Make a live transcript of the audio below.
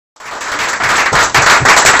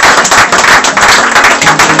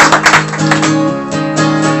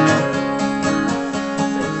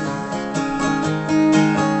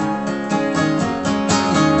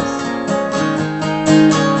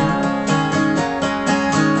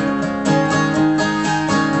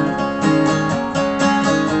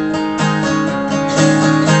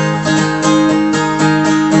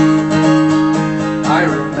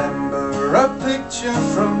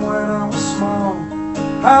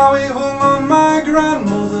how it hung on my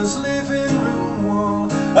grandmother's living room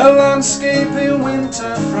wall, a landscape in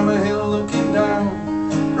winter from a hill looking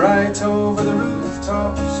down, right over the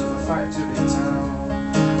rooftops of a factory town.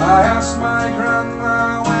 I asked my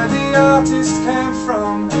grandma where the artist came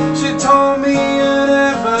from. She told me, and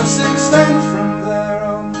ever since then from there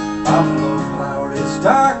on, I've loved Lowry's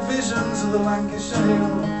dark visions of the Lancashire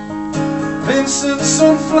hills, Vincent's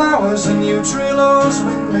sunflowers and Utrillo's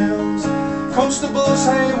windmills, Constable's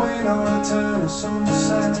Hayway or a turn of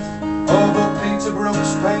sunset. Oh, but Peter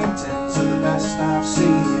Brook's paintings are the best I've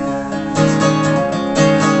seen yet.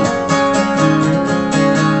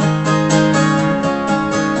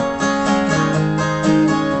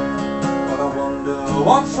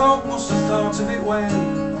 What folk must have thought of it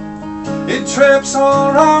when it traipsed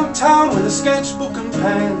all round town with a sketchbook and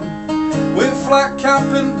pen, with flat cap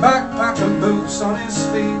and backpack and boots on his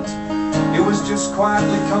feet. He was just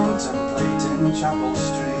quietly contemplating Chapel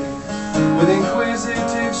Street, with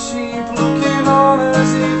inquisitive sheep looking on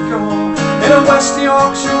as he'd go, in a West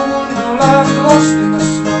Yorkshire wonderland lost in the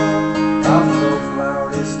snow. I've loved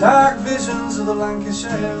Lowry's dark visions of the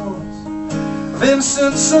Lancashire hills,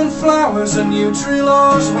 Vincent's sunflowers and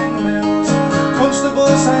Utrillo's windmills,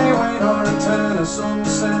 Constable's Hayway or a turn of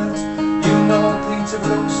sunset. You know Peter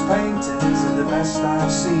Brook's paintings are the best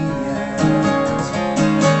I've seen yet.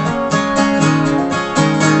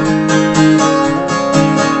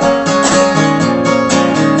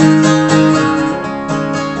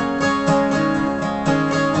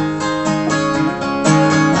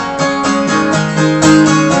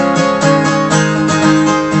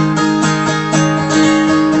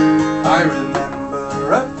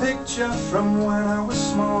 From when I was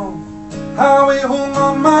small, how it hung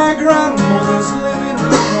on my grandmother's living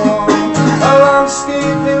room wall, a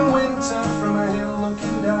landscape in winter from a hill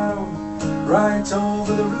looking down, right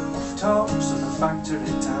over the rooftops of a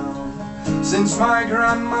factory town. Since my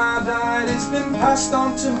grandma died, it's been passed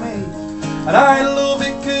on to me, and I love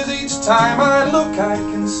it 'cause each time I look I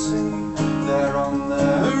can see there on the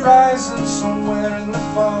horizon somewhere in the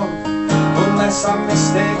fog, unless I'm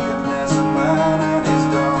mistaken, there's a man and his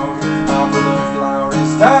dog. I've loved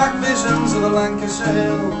Lowry's dark visions of the Lancashire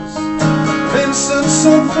hills, Vincent's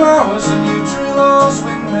sunflowers and Utrillo's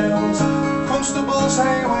windmills, Constable's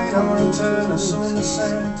Hayway or a turn of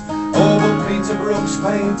sunset. Oh, but Peter Brook's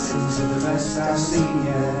paintings are the best I've seen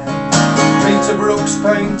yet. Peter Brook's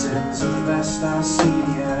paintings are the best I've seen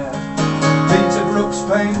yet. Peter Brook's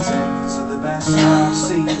paintings are the best I've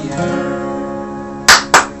seen yet.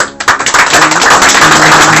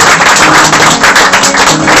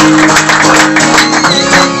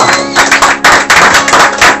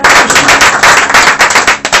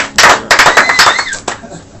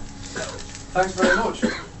 Thanks very much.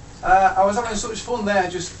 I was having such fun there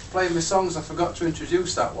just playing my songs, I forgot to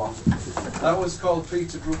introduce that one. That was called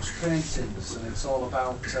Peter Brook's Paintings, and it's all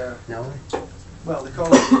about, well, they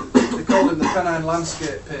call him the Pennine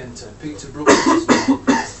landscape painter, Peter Brook.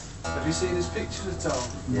 Have you seen his pictures at all?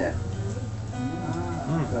 Yeah.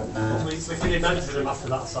 We can invented him after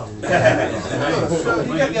that song. So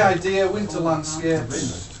you get the idea, winter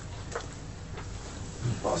landscapes.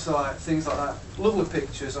 Lots of things like that. Lovely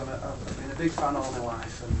pictures. I've been a big fan all my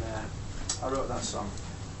life, and I wrote that song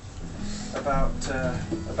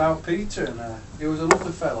about Peter, and he was a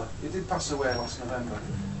lovely fella. He did pass away last November,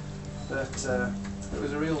 but it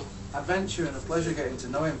was a real adventure and a pleasure getting to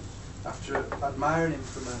know him after admiring him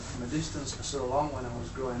from a distance for so long when I was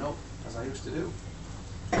growing up, as I used to do.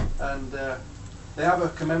 And they have a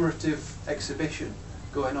commemorative exhibition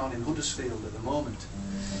going on in Huddersfield at the moment,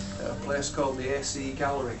 at a place called the AC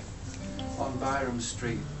Gallery on Byram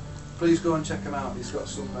Street. Please go and check him out. He's got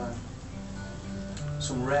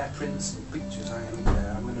some rare prints and pictures hanging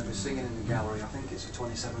there. I'm going to be singing in the gallery. I think it's the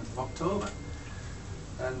 27th of October.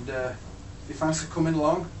 And if you fancy coming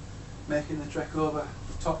along, making the trek over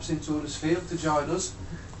tops into Huddersfield to join us,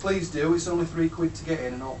 please do. It's only £3 to get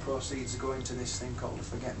in, and all proceeds are going to this thing called the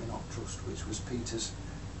Forget Me Not Trust, which was Peter's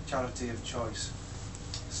charity of choice.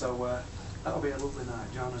 So that'll be a lovely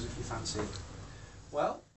night. Join us if you fancy it. Well.